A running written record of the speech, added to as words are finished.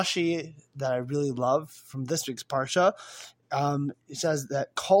Rashi that I really love from this week's parsha, it says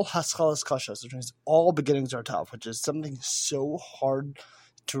that kol haschalas kashos, which means all beginnings are tough, which is something so hard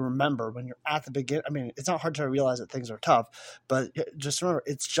to remember when you're at the beginning. I mean, it's not hard to realize that things are tough, but just remember,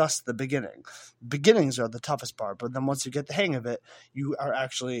 it's just the beginning. Beginnings are the toughest part, but then once you get the hang of it, you are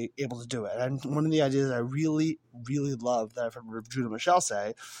actually able to do it. And one of the ideas that I really, really love that I've heard Rav Judah Michelle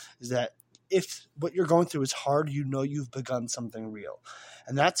say is that if what you're going through is hard, you know you've begun something real.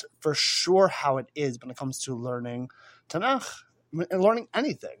 And that's for sure how it is when it comes to learning Tanakh and learning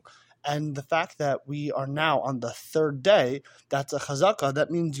anything. And the fact that we are now on the third day, that's a Chazakah.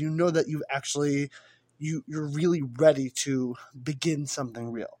 That means you know that you've actually, you're really ready to begin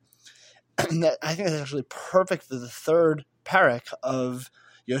something real. And that, I think that's actually perfect for the third parak of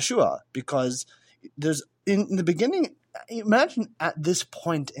Yehoshua, because there's, in the beginning, imagine at this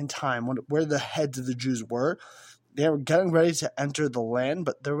point in time where the heads of the Jews were, they were getting ready to enter the land,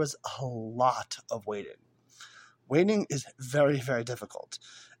 but there was a lot of waiting. Waiting is very, very difficult.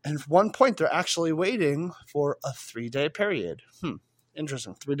 And at one point, they're actually waiting for a 3-day period.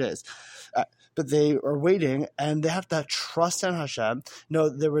 Interesting, 3 days. But they are waiting, and they have to trust in Hashem.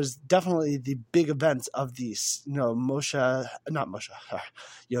 There was definitely the big events of these, Yehoshua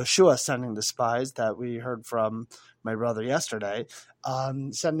sending the spies that we heard from my brother yesterday,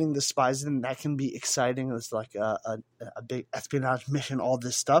 sending the spies, and that can be exciting. It's like a big espionage mission, all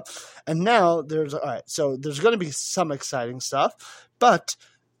this stuff. And now there's going to be some exciting stuff, but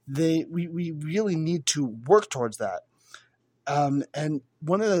we really need to work towards that. And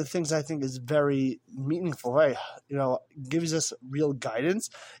one of the things I think is very meaningful, gives us real guidance,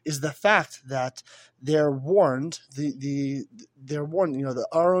 is the fact that they're warned. They're warned. The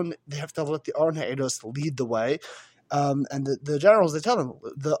Aron, they have to let the Aron Ha'edos lead the way. And the generals, they tell them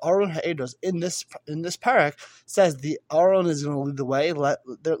the Aron Ha'edos in this parak says the Aron is going to lead the way.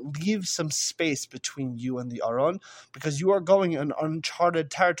 Leave some space between you and the Aron, because you are going in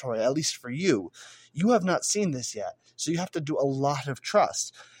uncharted territory. At least for you, you have not seen this yet, so you have to do a lot of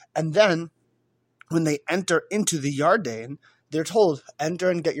trust. And then when they enter into the Yarden, they're told, enter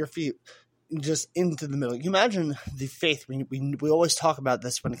and get your feet just into the middle. You imagine the faith. We always talk about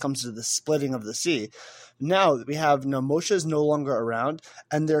this when it comes to the splitting of the sea. Now we have Moshe is no longer around,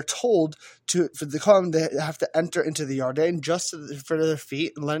 and they're told for the column they have to enter into the Yarden just for their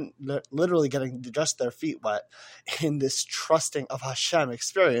feet, and literally getting just their feet wet in this trusting of Hashem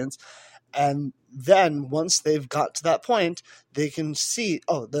experience. And then once they've got to that point, they can see,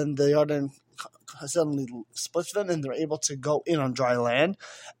 then the Yarden suddenly splits them, and they're able to go in on dry land.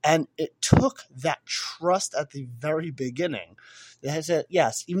 And it took that trust at the very beginning. They had said,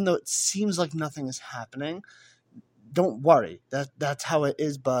 yes, even though it seems like nothing is happening, don't worry. That's how it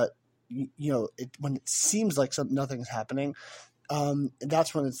is. But when it seems like nothing is happening,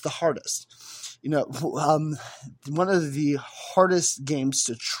 that's when it's the hardest. One of the hardest games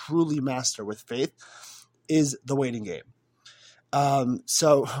to truly master with faith is the waiting game.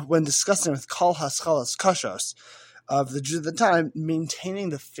 So when discussing with kol haschalas kashos of the Jews at the time, maintaining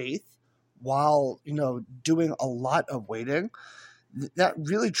the faith while, doing a lot of waiting, that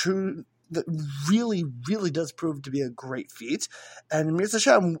really, really does prove to be a great feat. And in Mirz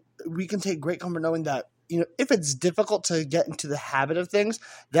Hashem, we can take great comfort knowing that, if it's difficult to get into the habit of things,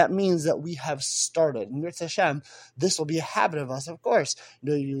 that means that we have started. In Mirz Hashem, this will be a habit of us, of course.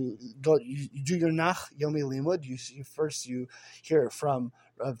 You do your Nach, Yomi Limud. You hear from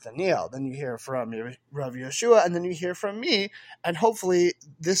Rav Daniel, then you hear from Rav Yehoshua, and then you hear from me. And hopefully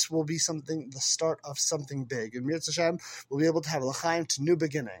this will be the start of something big. In Mirz Hashem, we'll be able to have l'chaim to new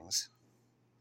beginnings.